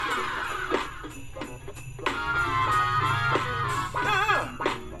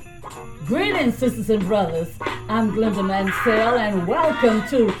Greetings, sisters and brothers. I'm Glenda Mansell, and welcome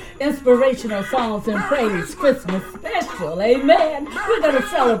to Inspirational Songs and Praise Christmas Special. Amen. We're going to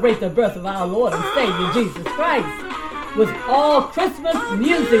celebrate the birth of our Lord and Savior, Jesus Christ, with all Christmas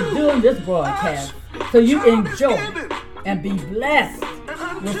music during this broadcast. So you enjoy and be blessed.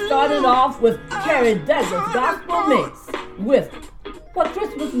 We're starting off with Carrie Douglas Gospel Mix with What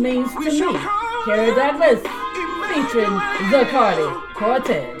Christmas Means to Me. Carrie Douglas featuring Zacardi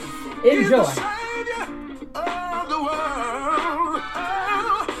Cortez. Enjoy.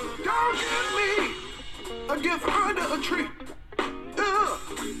 Gift under a tree,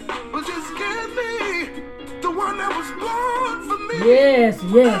 but just give me the one that was born for me. Yes. I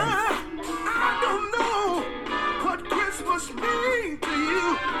don't know what Christmas means to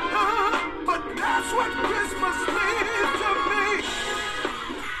you, but that's what Christmas means to me.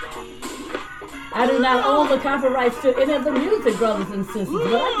 I do not own the copyrights to any of the music, brothers and sisters,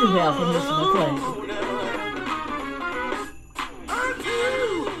 but I do have permission to play.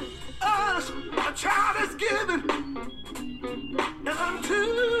 A child is given, and unto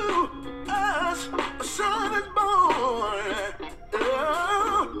us a son is born.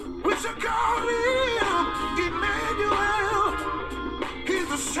 We shall call him Emmanuel. He's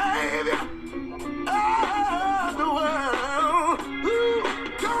the Savior of the world.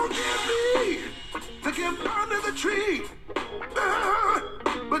 Don't give me the gift under the tree,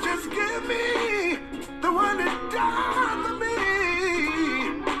 but just give me the one that died for me.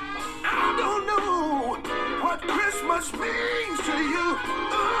 I don't know what Christmas means to you,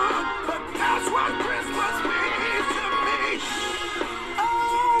 but that's what Christmas means to me.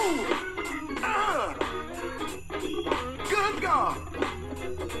 Good God.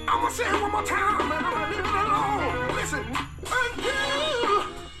 I'm gonna say it one more time, man. I'm gonna leave it alone. Listen, unto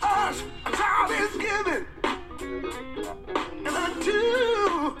us a child is given, and unto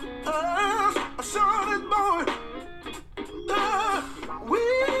us a son is born. We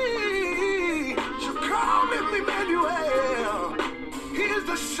should call him Emmanuel. He is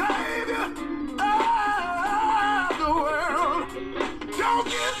the Savior of the world. Don't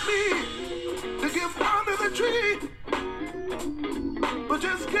give me the gift under the tree, but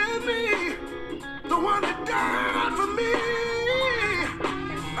just give me the one that died for me.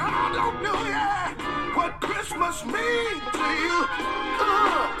 I don't know yet what Christmas means to you,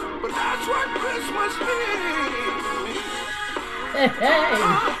 but that's what Christmas means. Hey,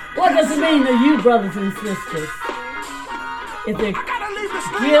 what does it mean to you, brothers and sisters? Is it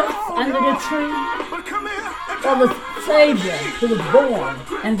gifts under the tree, or the Savior who was born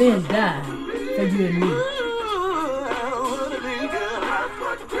and then died for you and me?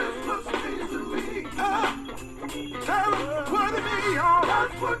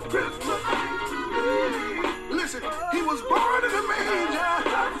 Listen, he was born in a manger,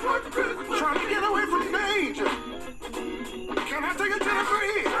 trying to get away from danger. Can I take it to the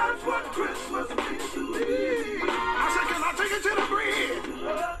bread? That's what Christmas means to me. I said, can I take it to the bread?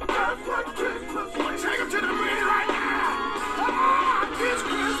 That's what Christmas means. Take it to the bread right now. It's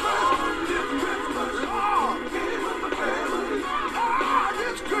Christmas. It's Christmas.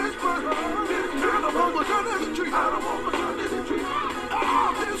 It's Christmas. It's time to hold us under the tree.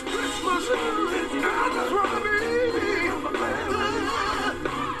 It's Christmas. I just want to be.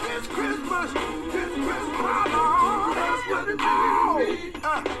 It's Christmas. It's Christmas.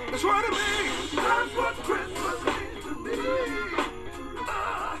 That's what it means. That's what Christmas means to me.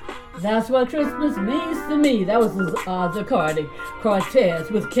 That's what Christmas means to me. That was Zacardi Cortez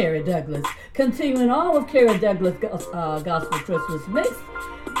with Carrie Douglas. Continuing on with Carrie Douglas Gospel Christmas Mix,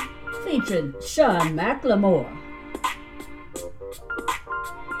 featuring Sean McLemore.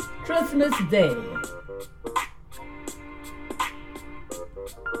 Christmas Day.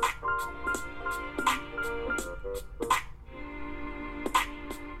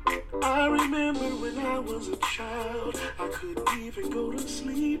 I remember when I was a child, I couldn't even go to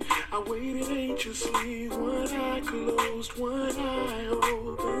sleep. I waited anxiously, one eye closed, one eye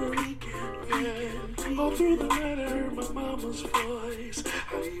open. And all through the night I heard my mama's voice.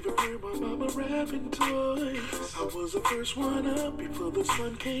 I even heard my mama rapping toys. I was the first one up before the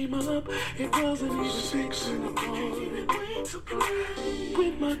sun came up. It wasn't even 6 in the morning. Wait to play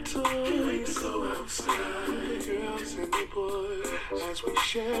with my toys. Go outside, the girls and the boys, as we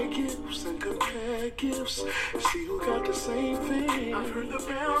share gifts and compare gifts, see who got the same thing. I heard the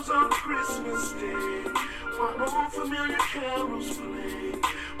bells on Christmas Day, while old familiar carols play,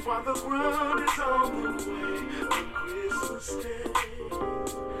 while the world is on the way on Christmas Day.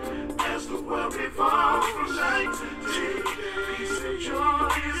 As the world revolves from night to day, peace and joy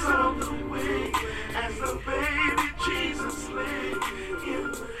is on the way, as the baby Jesus lay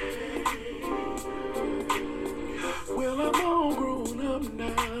in the hay.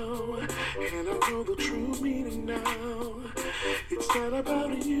 not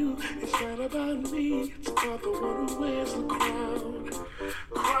about you, it's not about me, it's about the one who wears the crown.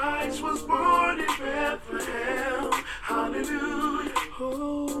 Christ was born in Bethlehem, hallelujah.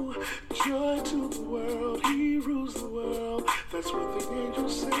 Oh, joy to the world, he rules the world, that's what the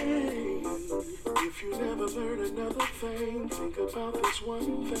angels say. If you never learn another thing, think about this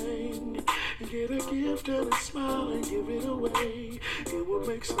one thing. Get a gift and a smile and give it away. It will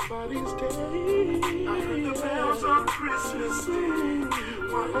make somebody's day. I heard the bells on Christmas Day,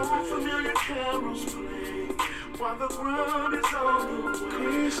 while all familiar carols play, while the ground is on the way.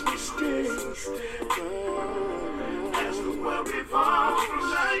 Christmas Day. As the world revolves from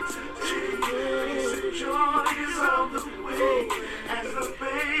night to day, peace and joy is on the way. As the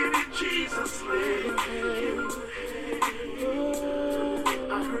baby Jesus lay.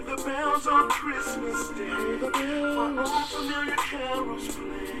 I heard the bells on Christmas Day, while all familiar carols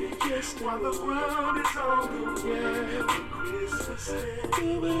play, while the world is on the way. Christmas Day.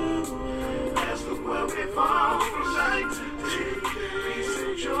 As the world revolves from night to day, peace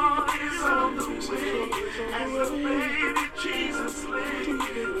and joy is on the way. As the baby Jesus lay.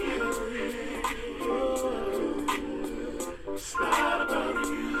 It's not about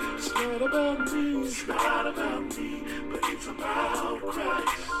you, it's not about me, it's not about me, but it's about Christ.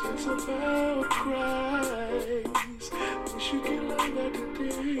 It's about Christ. Wish you could learn that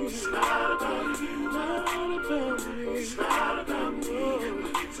today. It's not about you, not about me, it's not about me,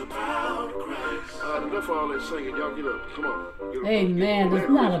 but it's about Christ. Enough of all that singing, y'all get up. Come on. Get up. Amen. It's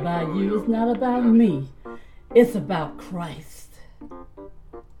not about you, it's not about me. It's about Christ.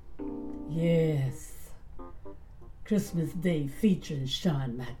 Yes. Christmas Day featuring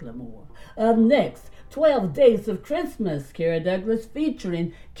Sean McLemore. Up next, 12 Days of Christmas, Kara Douglas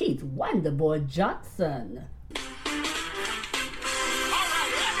featuring Keith Wonderboy Johnson.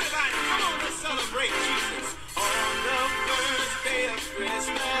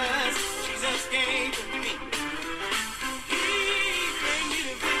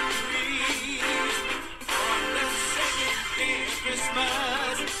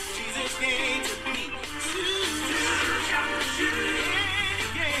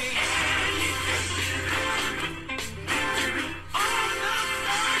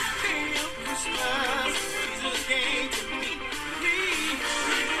 Christmas,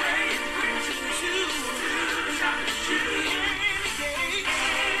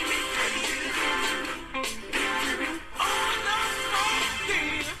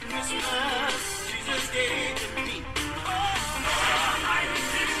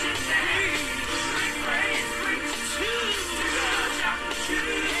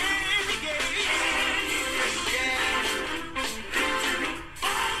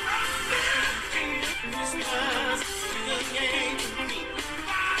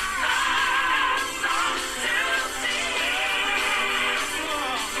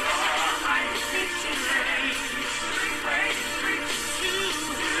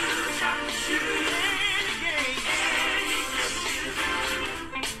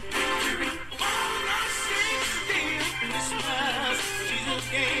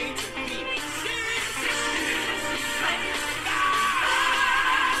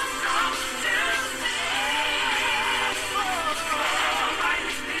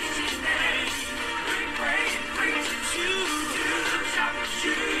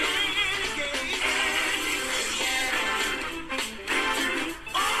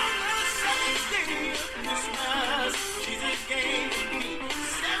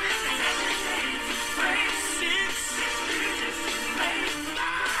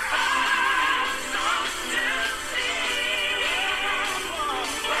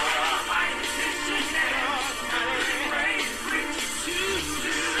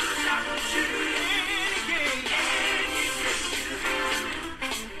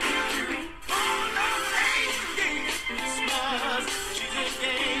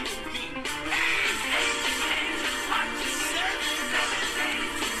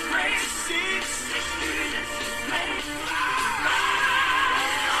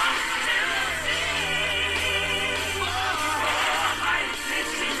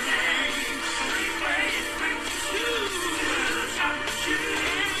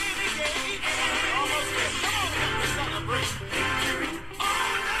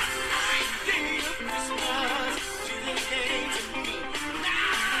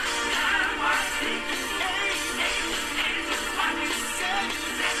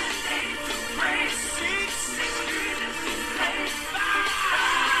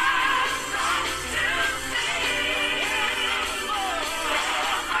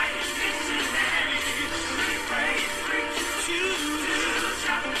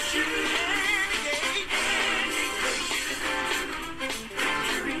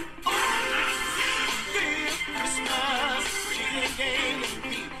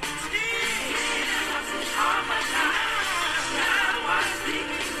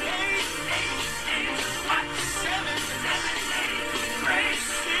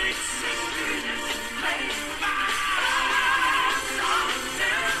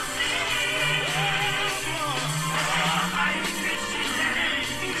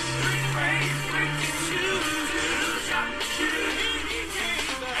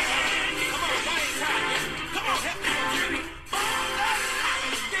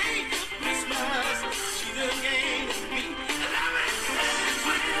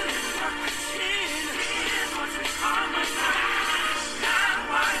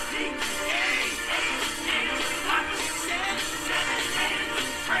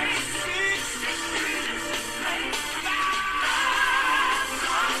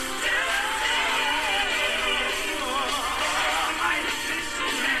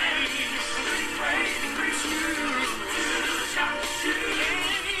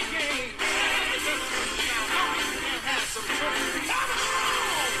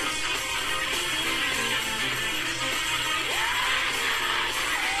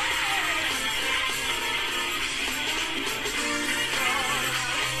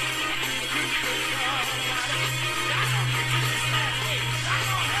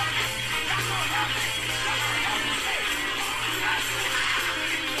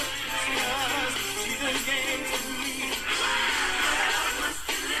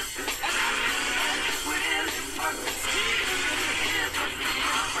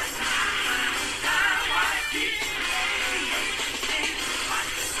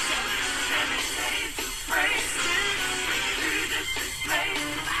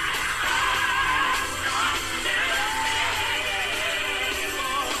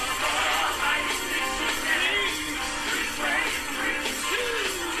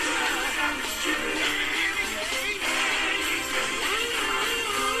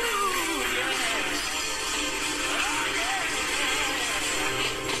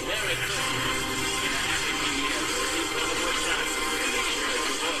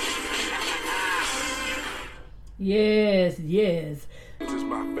 Yes, yes. This is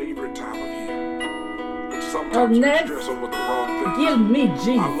my favorite time of year. But Up sometimes we next, stress over the wrong thing. Give Me I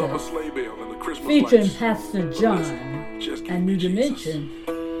love a Jesus, sleigh bell and the Christmas featuring lights. Pastor Listen, John just give and me New Jesus. Dimension,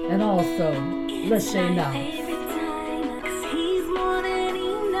 and also Lachey Knox. Favorite time, 'cause he's more than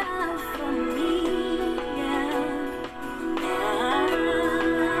enough for me. Yeah.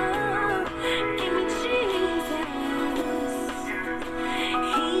 Give me Jesus.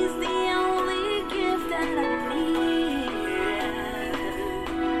 He's the only gift that I need.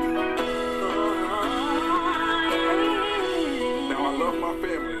 Now, I love my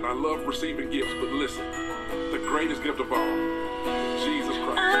family and I love receiving gifts, but listen, the greatest gift of all, Jesus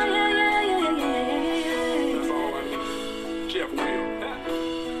Christ. That's all I need. Jeff Will.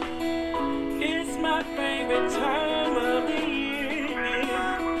 It's my favorite time of the year,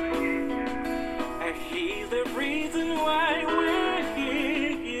 and he's the reason why we're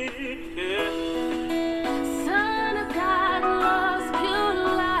here. Son of God loves pure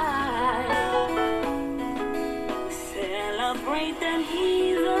life. Celebrate that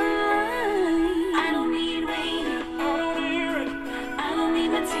he's alive. I don't need rain. I don't hear it. I don't need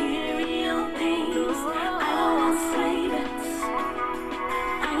material things. I don't want slaves.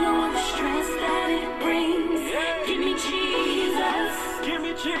 I don't want the stress that it brings. Give me Jesus, Give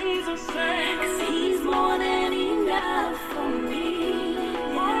me Jesus, say, 'cause he's more than enough for me.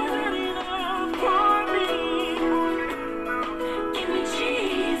 more than enough for me. Give me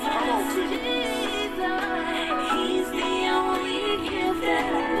Jesus, he's the only gift that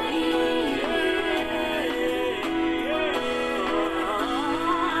I need.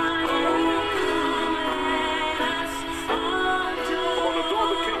 Come on, adore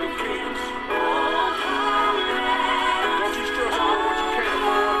the King of Kings. Don't you stress over what you can't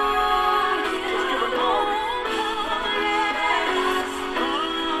afford. Just give him glory.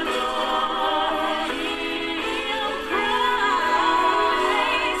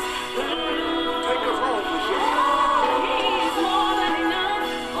 Take us home, Michelle. He's more than enough,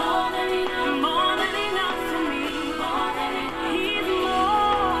 more than enough, more than enough for me. He's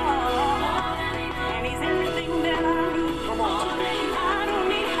more, and he's everything that I need. Come on, Tiffany. I don't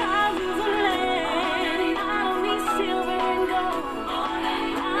need houses or land. I don't need silver and gold. I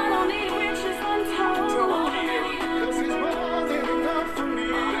don't need riches untold. Tell him he is. 'Cause he's more than enough for me.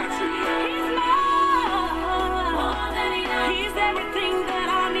 That's it. He's more than enough. He's everything that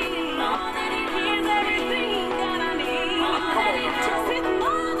I need. He's everything that I need. He's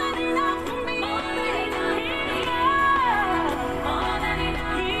more than enough for me.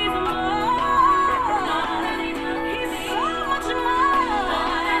 He's more. He's more. He's so much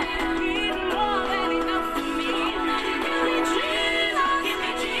more. He's more than enough for me. Give me Jesus. Give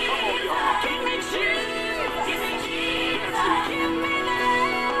me Jesus. Give me Jesus. Give me Jesus. Give me the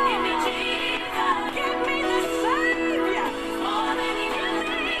Lamb. Give me Jesus. Give me the Savior. More than enough.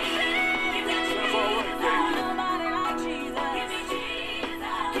 Give me Jesus. Nobody like Jesus. Give me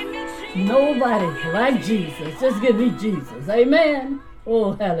Jesus. Give me Jesus. Nobody like Jesus. Just give me Jesus. Amen.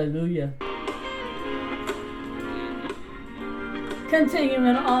 Oh, hallelujah.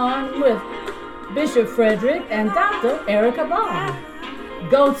 Continuing on with Bishop Frederick and Dr. Erica Ball.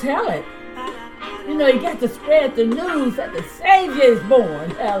 Go tell it. You know, you got to spread the news that the Savior is born.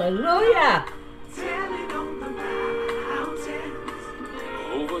 Hallelujah.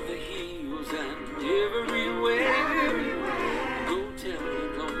 Over the hills and everywhere, go tell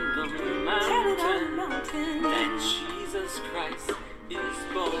it on the mountain that Jesus Christ is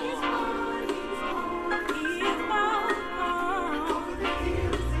born.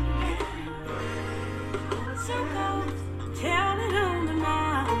 So go tell it on the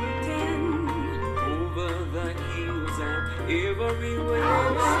mountain. Over the hills and everywhere,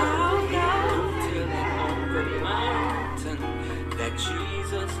 So go go. tell it on the mountain that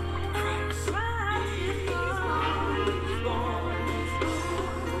Jesus Christ is born.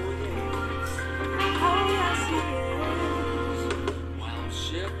 Oh, yes, he is. While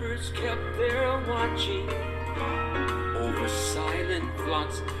shepherds kept their watching over silent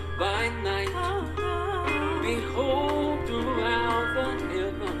flocks by night, behold, throughout the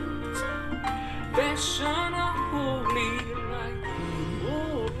heavens there shone a holy light.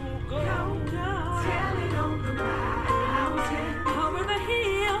 Oh, go Tell it on the mountain. Over the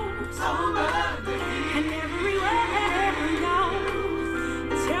hills. And everywhere we go.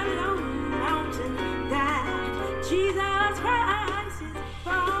 Tell it on the mountain that Jesus Christ is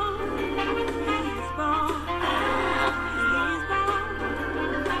born. He's born. He's born.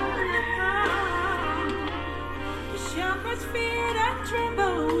 The shepherds feared and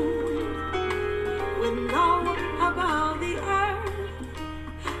trembled when all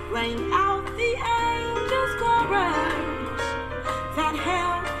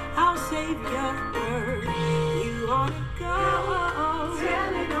your word. You ought to go.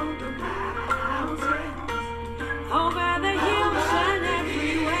 Tell it on the mountain. Over the hills and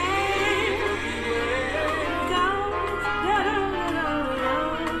everywhere. Go.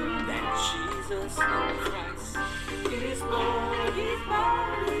 That Jesus Christ is born. He's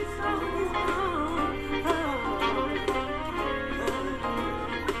born. He's born. He's born.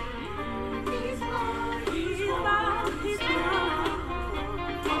 He's born. He's born. He's born.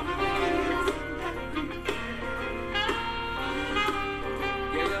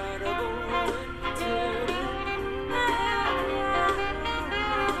 You gotta go and tell it.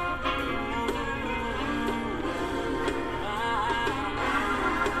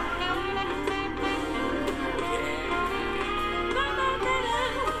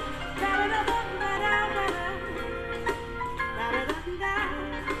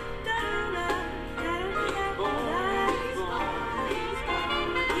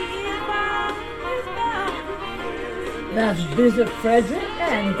 That's Bishop Frederick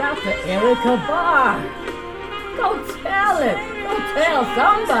and Dr. Erica Barr. Go tell it. Go tell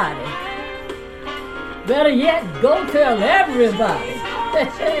somebody. Better yet, go tell everybody.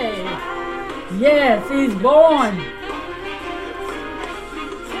 Hey, yes, he's born.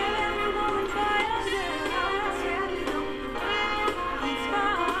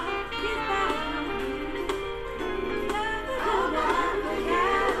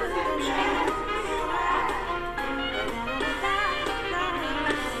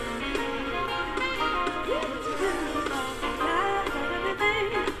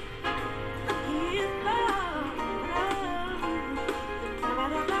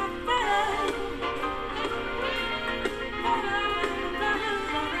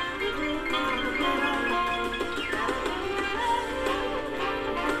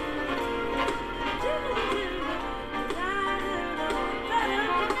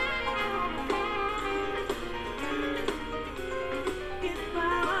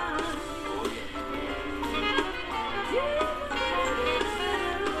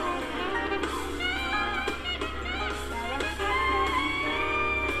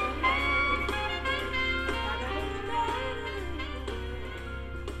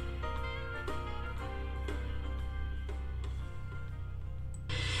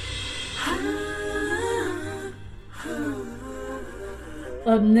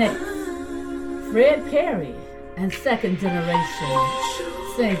 Up next, Fred Perry and Second Generation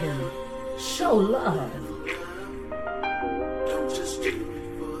singing Show Love.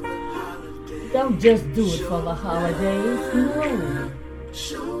 Don't just do it for the holidays, no.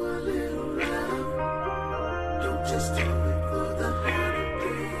 Show a little love. Don't just do it for the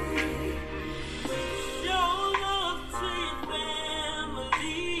holiday. Show love to your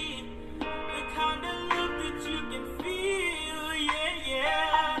family. The kind of love that you can feel, yeah.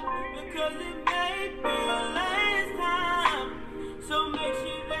 Because it may be the last time. So make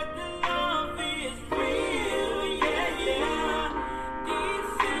sure that the love is real, yeah.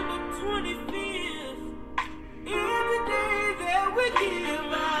 December 25th. Every day that we give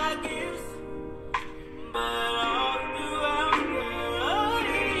our gifts. But all throughout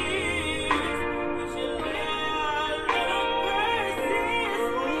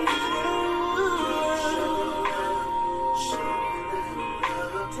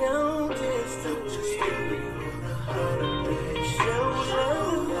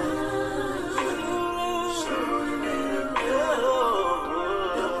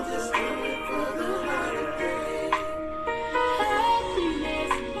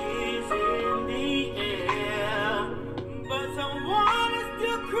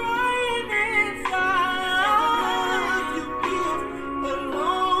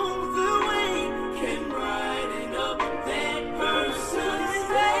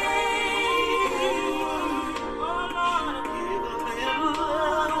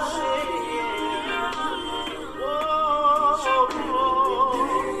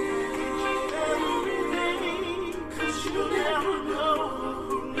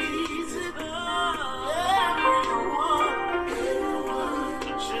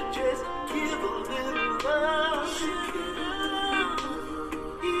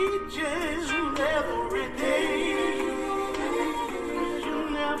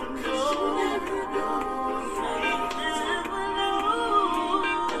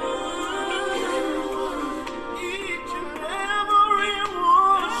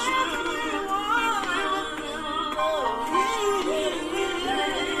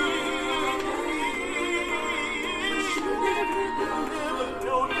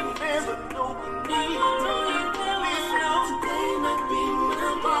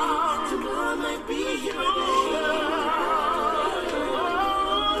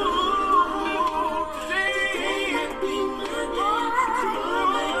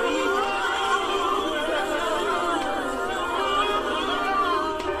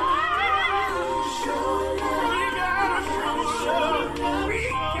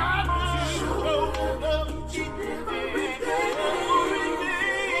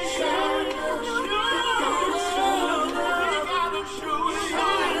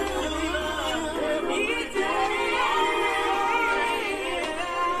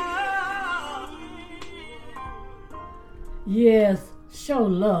Yes, show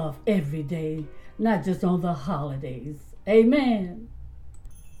love every day, not just on the holidays. Amen.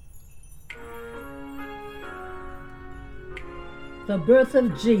 The birth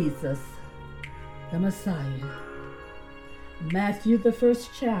of Jesus, the Messiah. Matthew, the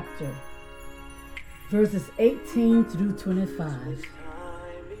first chapter, verses 18 through 25.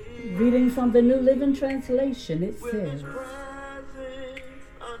 Reading from the New Living Translation, it says,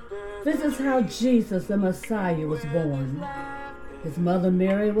 "This is how Jesus, the Messiah, was born. His mother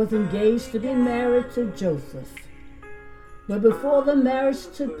Mary was engaged to be married to Joseph. But before the marriage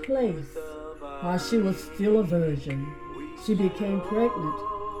took place, while she was still a virgin, she became pregnant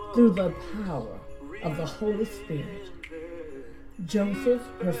through the power of the Holy Spirit. Joseph,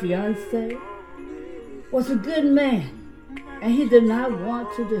 her fiancé, was a good man, and he did not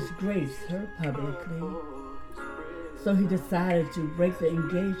want to disgrace her publicly. So he decided to break the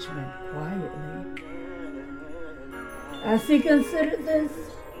engagement quietly. As he considered this,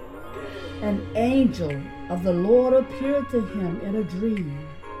 an angel of the Lord appeared to him in a dream.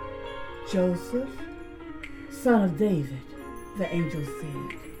 'Joseph, son of David,' the angel said,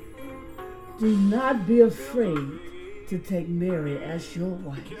 'do not be afraid to take Mary as your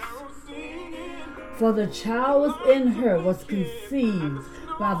wife. For the child within her was conceived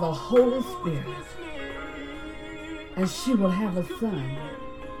by the Holy Spirit, and she will have a son,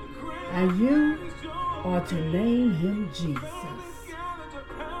 and you are to name him Jesus.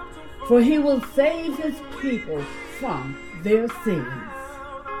 For he will save his people from their sins.'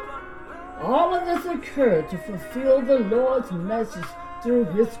 All of this occurred to fulfill the Lord's message through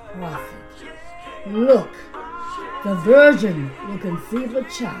his prophet. 'Look, the virgin will conceive a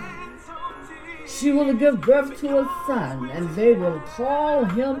child. She will give birth to a son, and they will call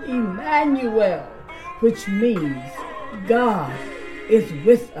him Emmanuel,' which means God is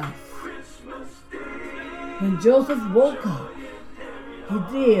with us. When Joseph woke up, he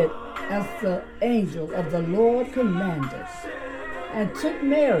did as the angel of the Lord commanded, and took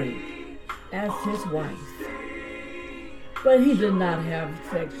Mary as his wife. But he did not have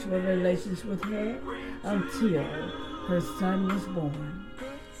sexual relations with her until her son was born.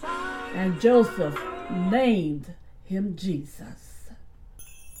 And Joseph named him Jesus."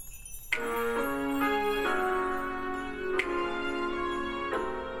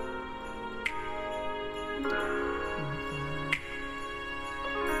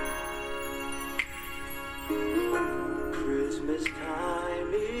 Christmas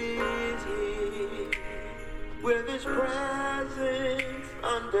time is here, where there's presents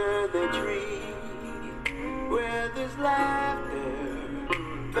under the tree, where there's laughter,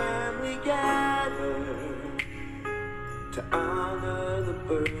 family gathered to honor the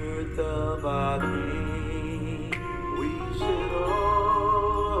birth of our King. We should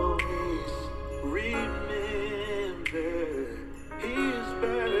always remember his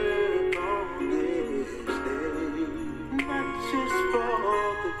birth on this day, not just for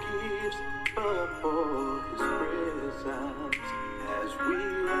the gifts, but for his presence as we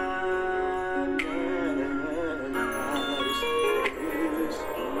honor his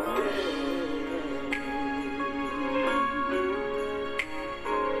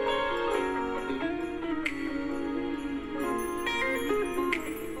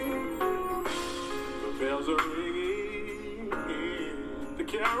The bells are ringing, the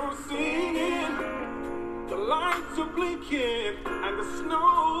carols singing, the lights are blinking, and the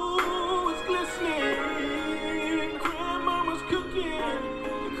snow is glistening. Grandmama's cooking,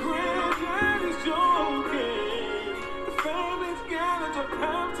 the granddaddy's joking, the family's gathered to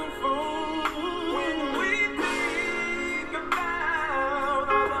have some fun. When we think about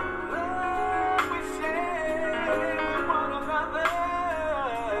all the love we share with one another,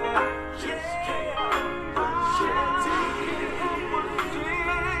 just can't help but shed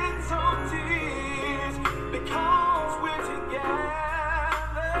some tears, because we're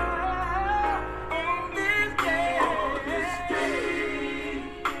together on this day,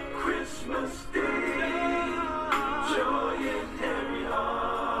 Christmas Day, joy in every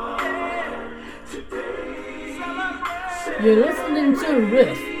heart today. You're listening to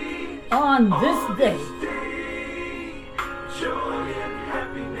Riff on this day. Joy and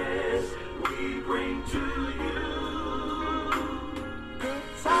happiness we bring to you. Good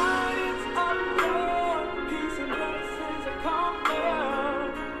tidings of love, peace and blessings that come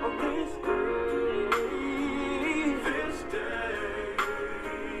on this day.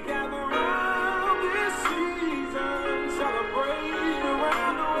 Gather round this season, celebrate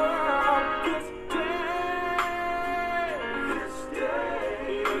around the world. This day, let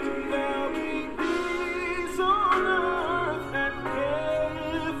there'll be peace.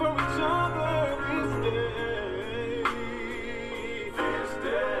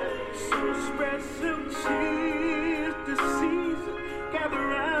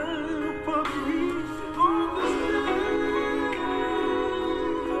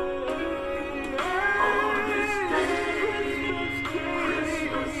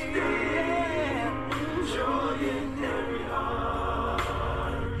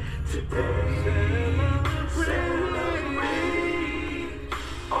 Celebrate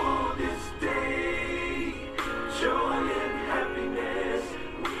on this day. Joy and happiness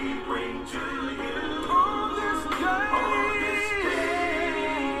we bring to you. On this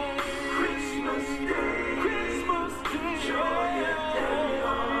day, Christmas Day, joy and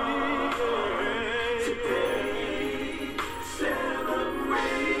happiness. Today,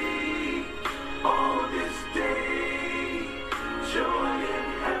 celebrate on this day. Joy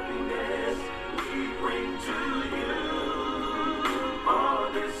and happiness we bring to you on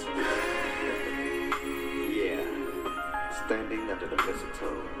this day. Yeah, standing under the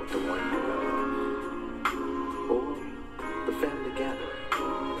mistletoe with the one you love, or the family gathering,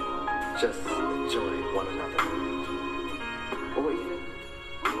 just enjoying one another, or even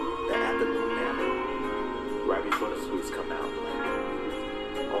the afternoon nap right before the sweets come out.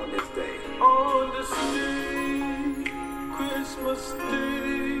 On this day, On this day, Christmas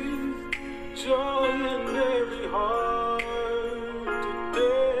Day, joy in every heart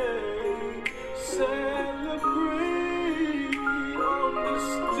today. Celebrate on this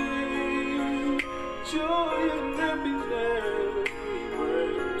day, joy and happiness we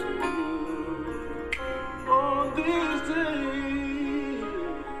bring to you on this day.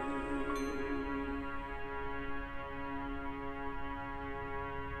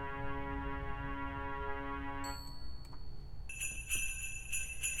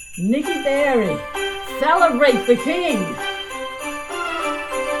 Nikki Berry, Celebrate the King.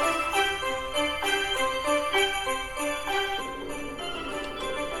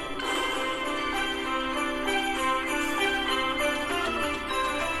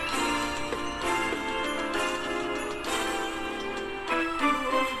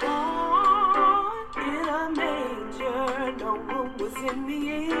 In a manger, no room was in the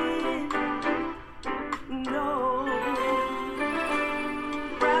inn. No,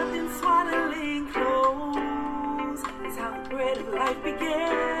 wrapped in swaddling clothes is how the bread of life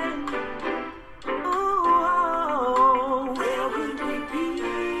began. Oh, where would we be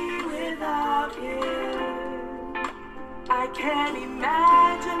without him? I can't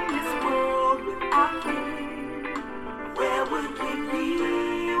imagine this world without him. Where would we be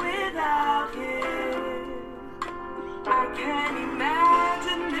without him? I can't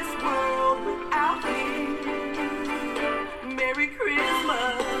imagine this world without him. Merry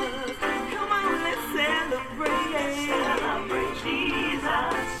Christmas. Come on, let's celebrate. Celebrate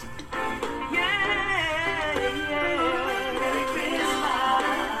Jesus. Yeah, yeah. Merry Christmas.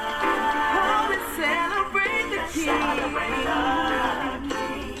 Oh, let's celebrate the King. Celebrate the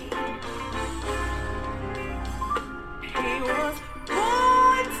King. He was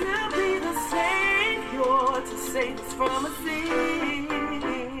born to be the Savior, to save us from our sins.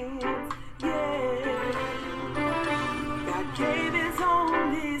 Yeah. God gave his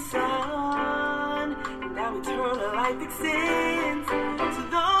only Son, and now eternal life extends to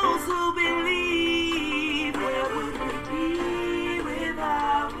those who believe. Where would we be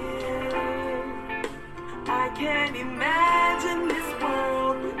without him? I can't imagine this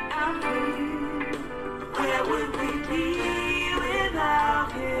world without him. Where would we be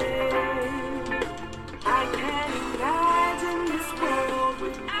without him? I can't imagine this world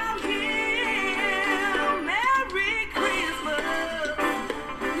without him. Merry Christmas.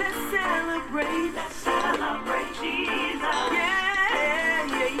 Let's celebrate. Let's celebrate Jesus. Yeah,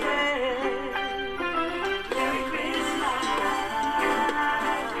 yeah, yeah. Merry Christmas.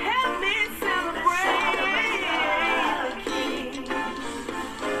 Help me celebrate the King.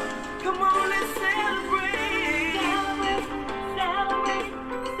 Come on, let's celebrate. Celebrate, celebrate,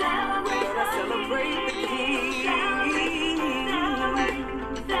 celebrate. Let's celebrate the King. Celebrate the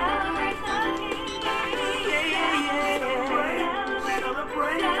King. Yeah, yeah, yeah.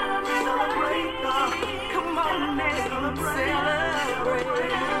 Celebrate, celebrate the King. Come on, man, celebrate.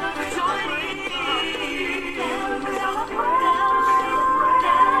 Join in.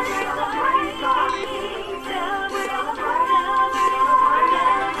 Celebrate the King.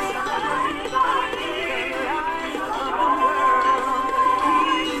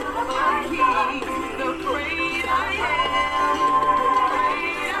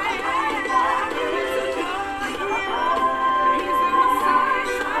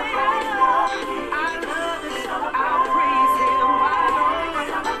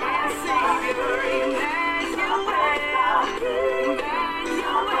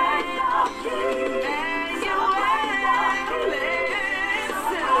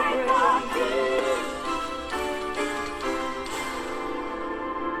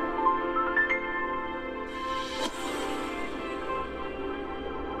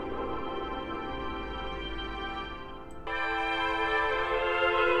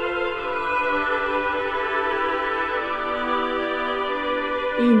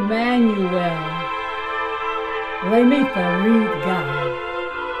 Emmanuel. Let me read God.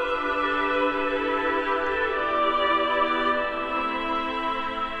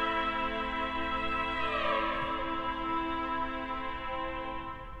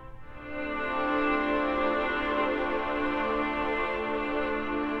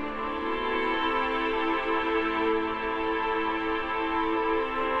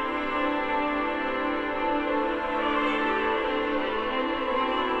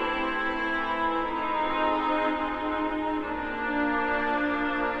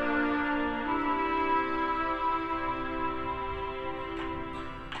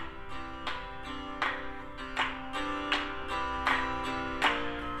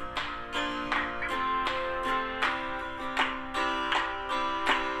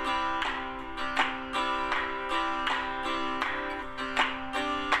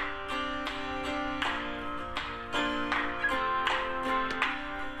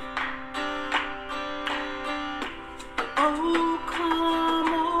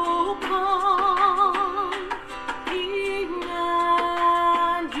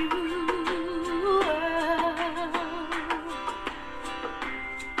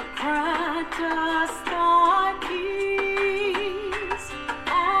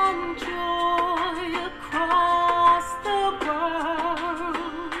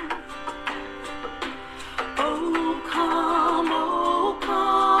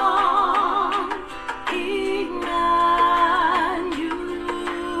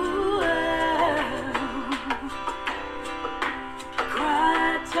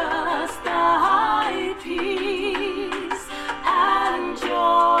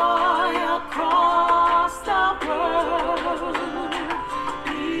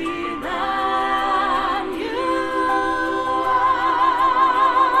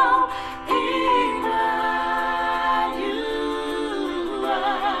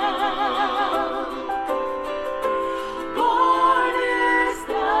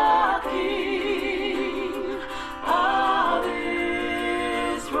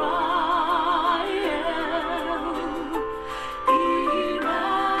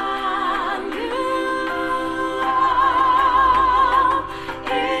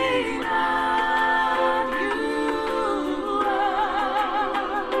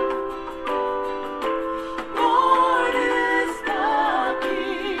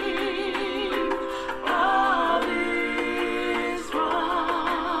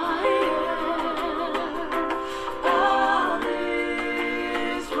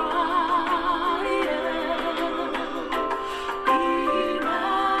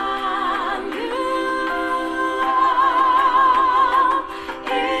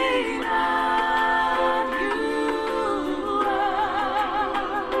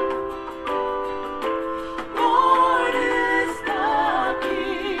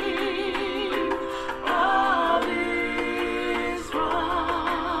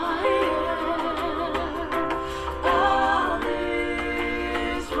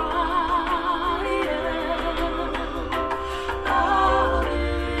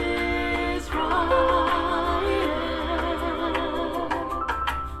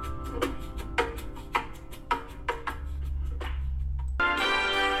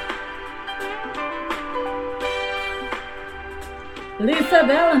 Lisa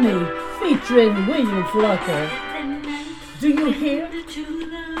Bellamy featuring William Flucker. Do you hear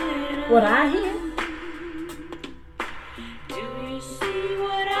what I hear? Do you see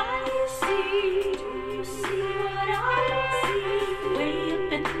what I see? Do you see what I see? Way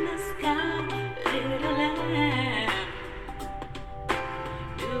up in the sky, little lamb.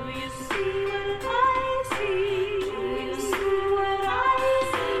 Do you see what I see? Do you see what I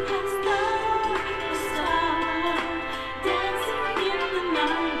see? A star dancing in the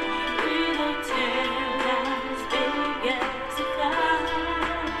night with a tail as big as a cloud.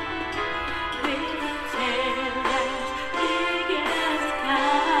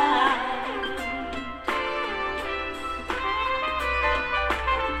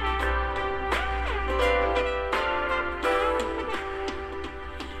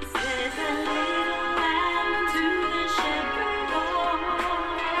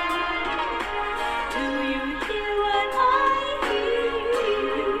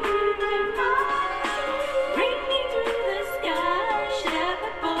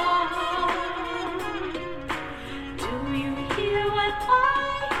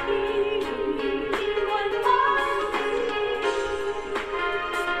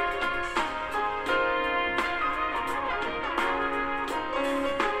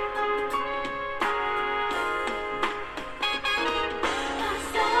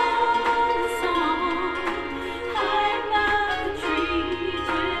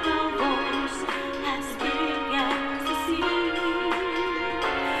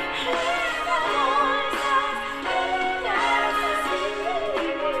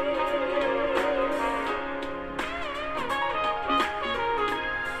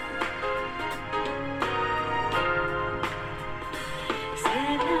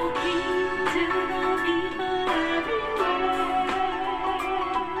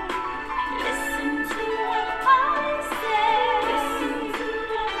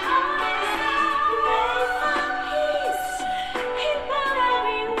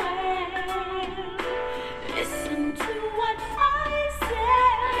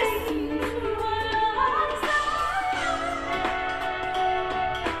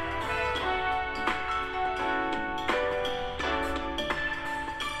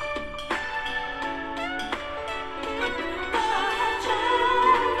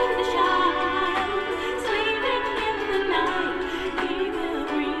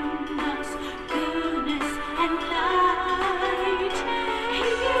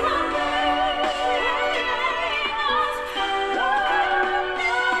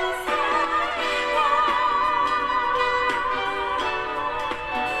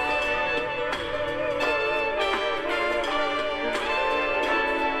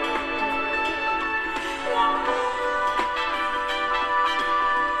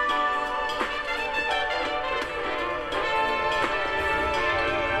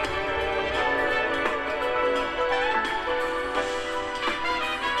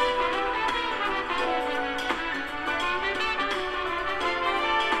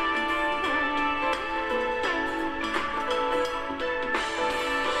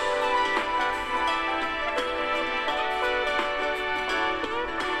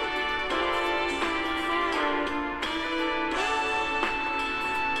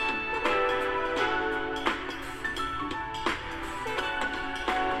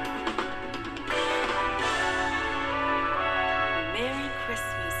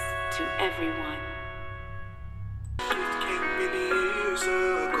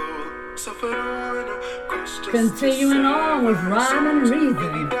 suffered on a cross just to Continuing save on with our rhyme and souls. Maybe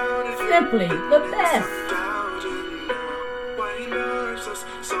reason. doubted him, Simply the best. doubting now why he loves us,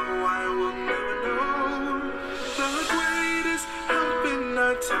 so I will never know. The greatest help in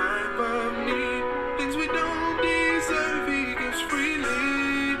our time of need, things we don't deserve, he gives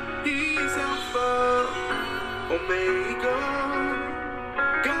freely. He's Alpha, Omega,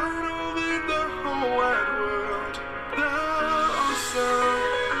 God over the whole wide world, the awesome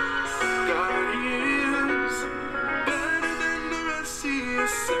God is. Better than the rest, he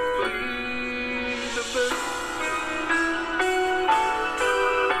is simply the best.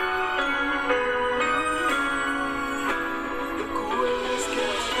 The greatest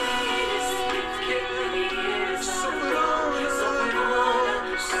gift suffered on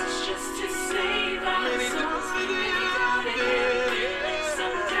us. Just to save our Many souls. doubted him,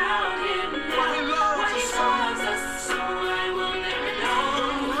 Some doubt him now. Why he loves us, so I will never know.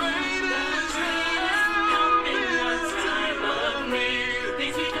 greatest Help in our time of need.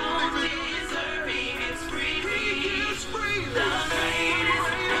 Things we don't deserve, he gives freely. is free. The greatest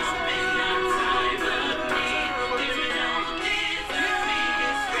help in our time of need. Things we don't deserve, he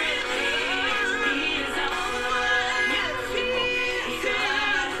gives freely. He is our one. Yes, he is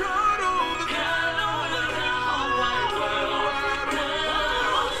God. God over the God over the whole wide world.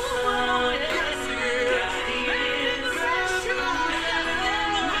 Oh, yes, He is. God, he is. Better than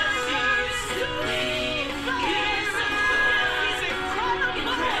the rest, he is supreme. He is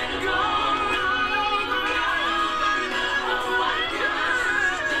incredible.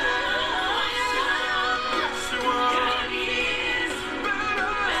 Yes, you are. God, he is.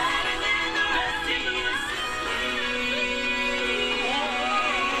 Better. Better than the rest, he is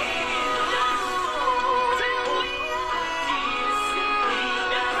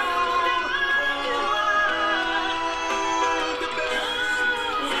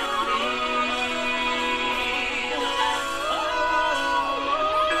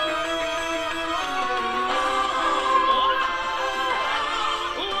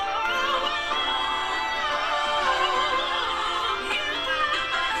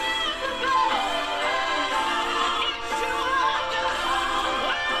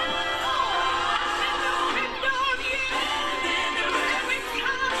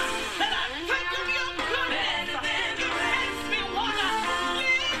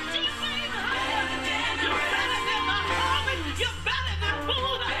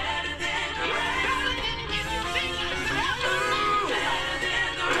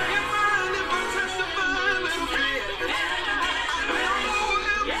Mind if I testify a little bit? I know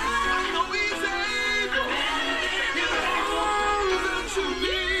him. I know he's able. He's all that you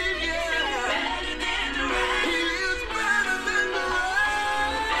need, yeah. He is better than the rest.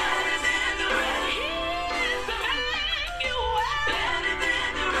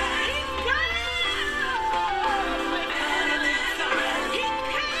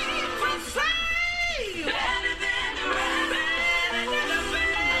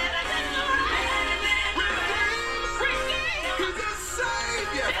 He's a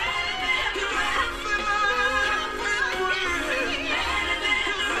savior. He's a perfect love. He's worthy.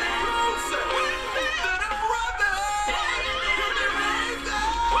 He's closer than a brother. He's a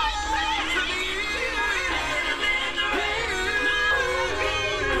raised to me.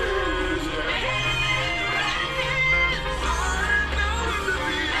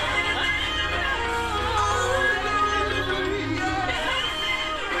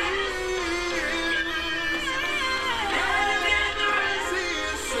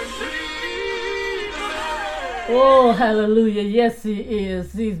 Oh, hallelujah. Yes, he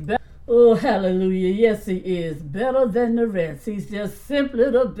is. He's better. Oh, hallelujah. Yes, he is. Better than the rest. He's just simply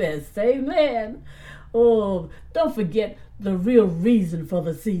the best. Amen. Oh, don't forget the real reason for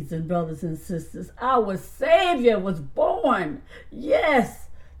the season, brothers and sisters. Our Savior was born. Yes,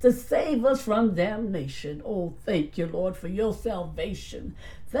 to save us from damnation. Oh, thank you, Lord, for your salvation.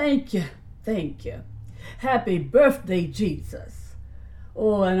 Thank you. Thank you. Happy birthday, Jesus.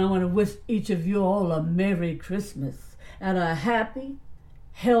 Oh, and I want to wish each of you all a Merry Christmas and a happy,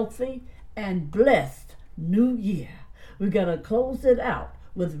 healthy, and blessed New Year. We're going to close it out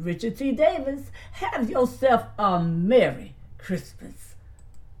with Richard T. Davis. Have yourself a Merry Christmas.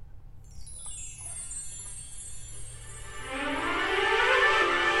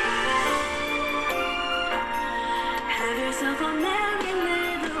 Have yourself a merry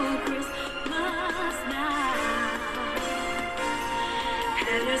little Christmas now.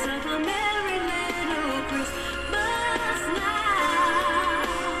 Have yourself a merry little Christmas now.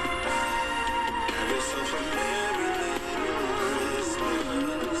 Have yourself a merry little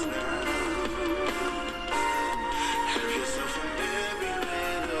Christmas now. Have yourself a merry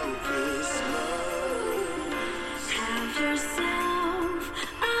little Christmas.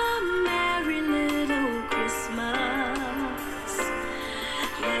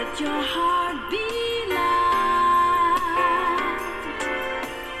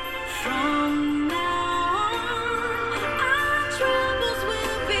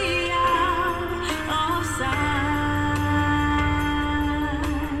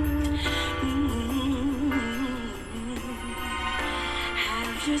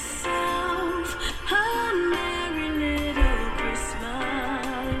 Have yourself a merry little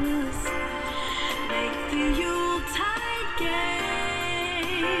Christmas. Make the Yuletide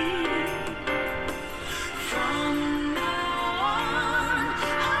gay. From now on,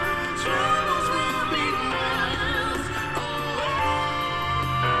 our troubles will be miles away.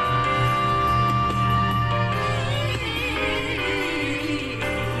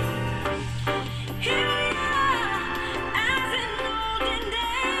 Here we are, as in olden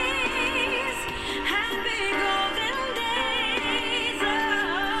days, happy golden days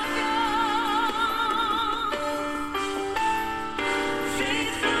of yore.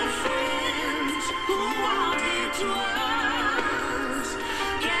 Faithful friends who walk into us,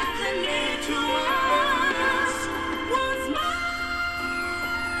 gather near to us once more.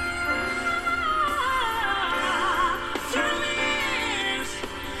 Through the years,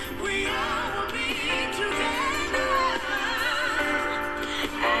 we all will be together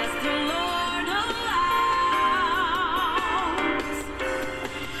as the Lord allows.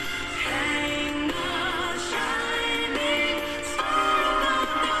 Hang the shining star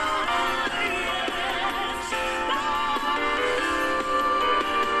above the highest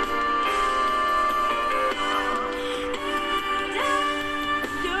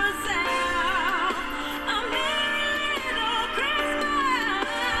yourself a merry little Christmas.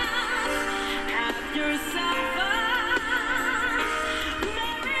 Have yourself a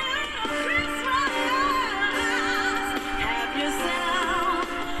merry little Christmas. Have yourself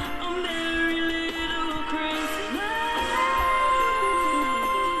a merry little Christmas.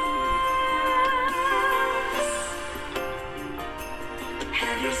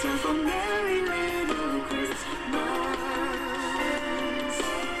 Have yourself a merry